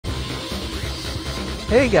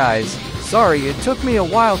Hey guys, sorry it took me a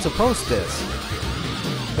while to post this.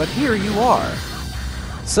 But here you are.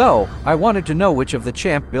 So, I wanted to know which of the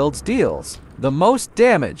champ builds deals the most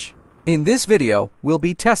damage. In this video, we'll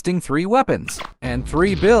be testing 3 weapons and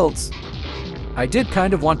 3 builds. I did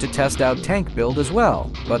kind of want to test out tank build as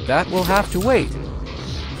well, but that will have to wait.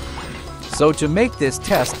 So to make this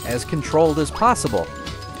test as controlled as possible,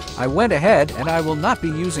 I went ahead and I will not be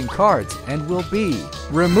using cards and will be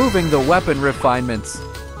removing the weapon refinements.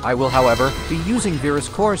 I will, however, be using Virus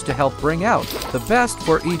cores to help bring out the best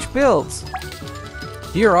for each builds.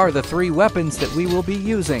 Here are the 3 weapons that we will be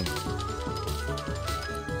using.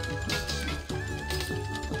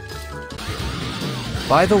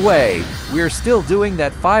 By the way, we're still doing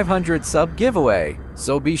that 500 sub giveaway,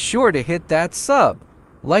 so be sure to hit that sub.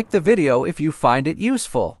 Like the video if you find it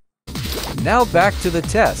useful. Now back to the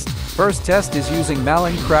test. First test is using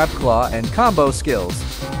Malang Crab Claw and combo skills.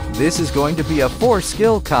 This is going to be a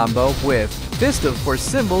 4-skill combo with Fist of for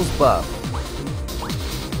Symbols buff.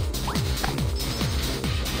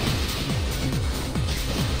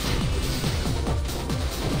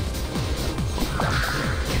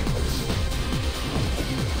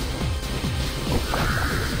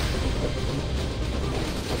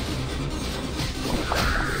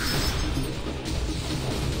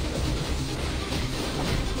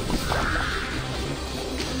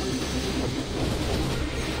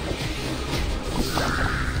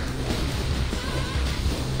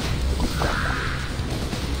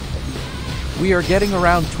 We are getting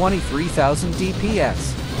around 23,000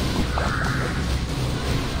 DPS.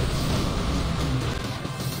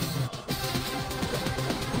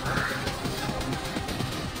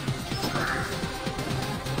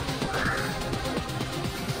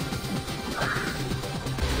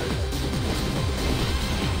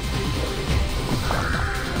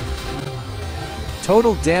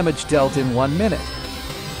 Total damage dealt in 1 minute.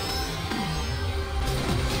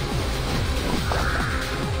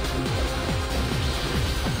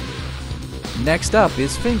 Next up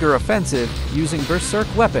is Finger Offensive using Berserk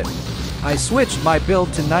weapon. I switched my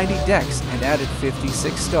build to 90 dex and added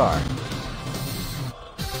 56 star.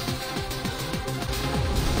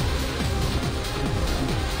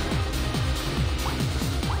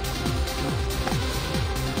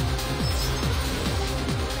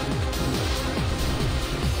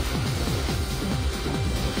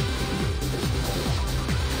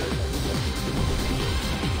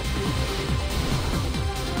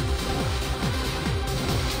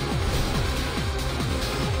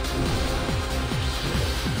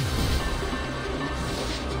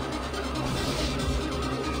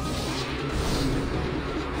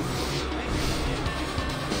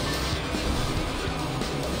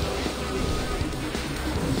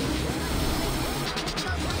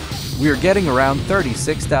 We are getting around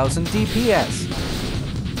 36,000 DPS.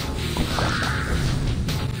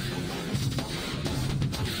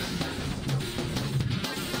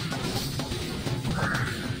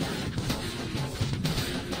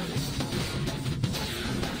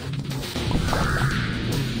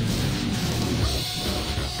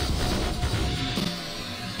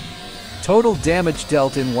 Total damage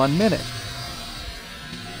dealt in 1 minute.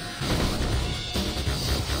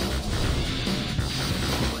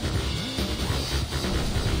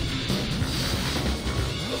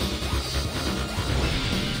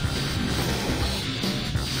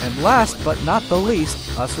 And last but not the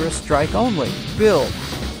least, Asura Strike Only build.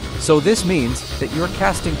 So this means that you're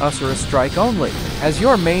casting Asura Strike Only as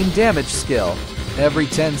your main damage skill every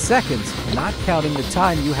 10 seconds, not counting the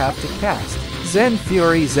time you have to cast Zen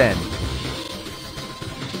Fury Zen.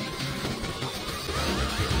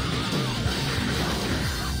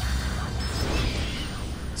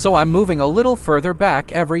 So I'm moving a little further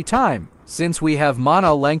back every time, since we have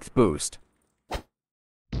mana length boost.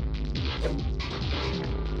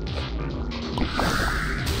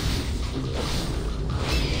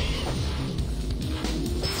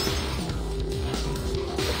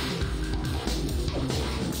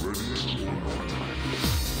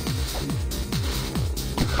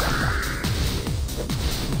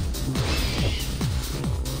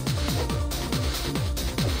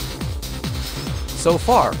 So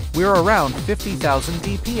far, we're around 50,000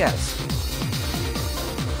 DPS.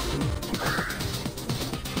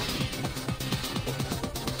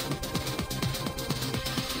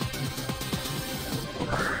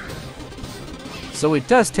 So it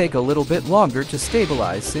does take a little bit longer to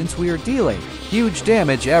stabilize since we are dealing huge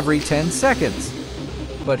damage every 10 seconds.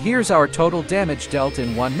 But here's our total damage dealt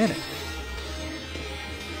in 1 minute.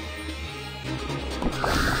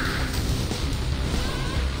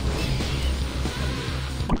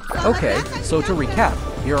 Okay, so to recap,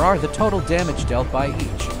 Here are the total damage dealt by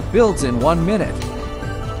each builds in 1 minute.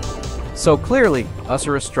 So clearly,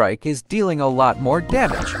 Asura Strike is dealing a lot more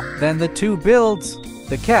damage than the 2 builds.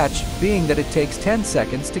 The catch being that it takes 10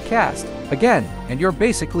 seconds to cast again, and you're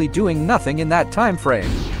basically doing nothing in that time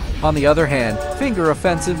frame. On the other hand, Finger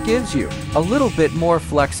Offensive gives you a little bit more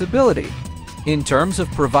flexibility in terms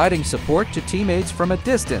of providing support to teammates from a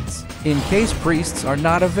distance, in case priests are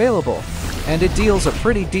not available, and it deals a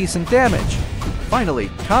pretty decent damage. Finally,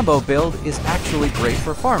 combo build is actually great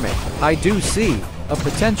for farming. I do see a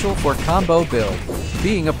potential for combo build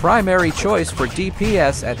being a primary choice for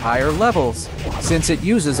DPS at higher levels, since it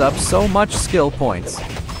uses up so much skill points.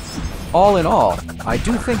 All in all, I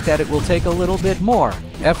do think that it will take a little bit more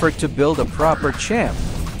effort to build a proper champ,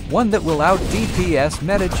 one that will out DPS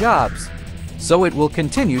meta jobs, so it will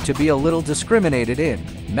continue to be a little discriminated in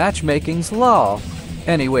matchmaking's law.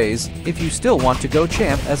 Anyways, if you still want to go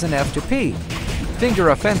champ as an F2P, Finger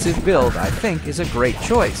Offensive build I think is a great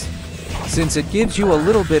choice, since it gives you a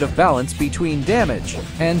little bit of balance between damage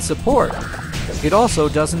and support. It also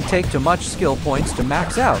doesn't take too much skill points to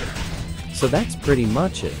max out. So that's pretty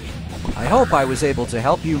much it. I hope I was able to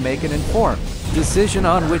help you make an informed decision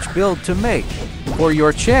on which build to make for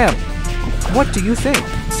your champ. What do you think?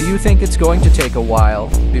 Do you think it's going to take a while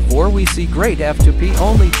before we see great F2P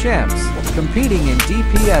only champs competing in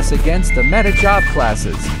DPS against the meta job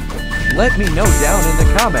classes? Let me know down in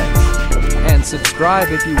the comments. And subscribe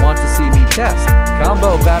if you want to see me test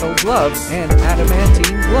combo battle gloves and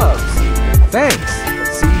adamantine gloves. Thanks!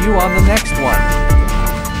 See you on the next one.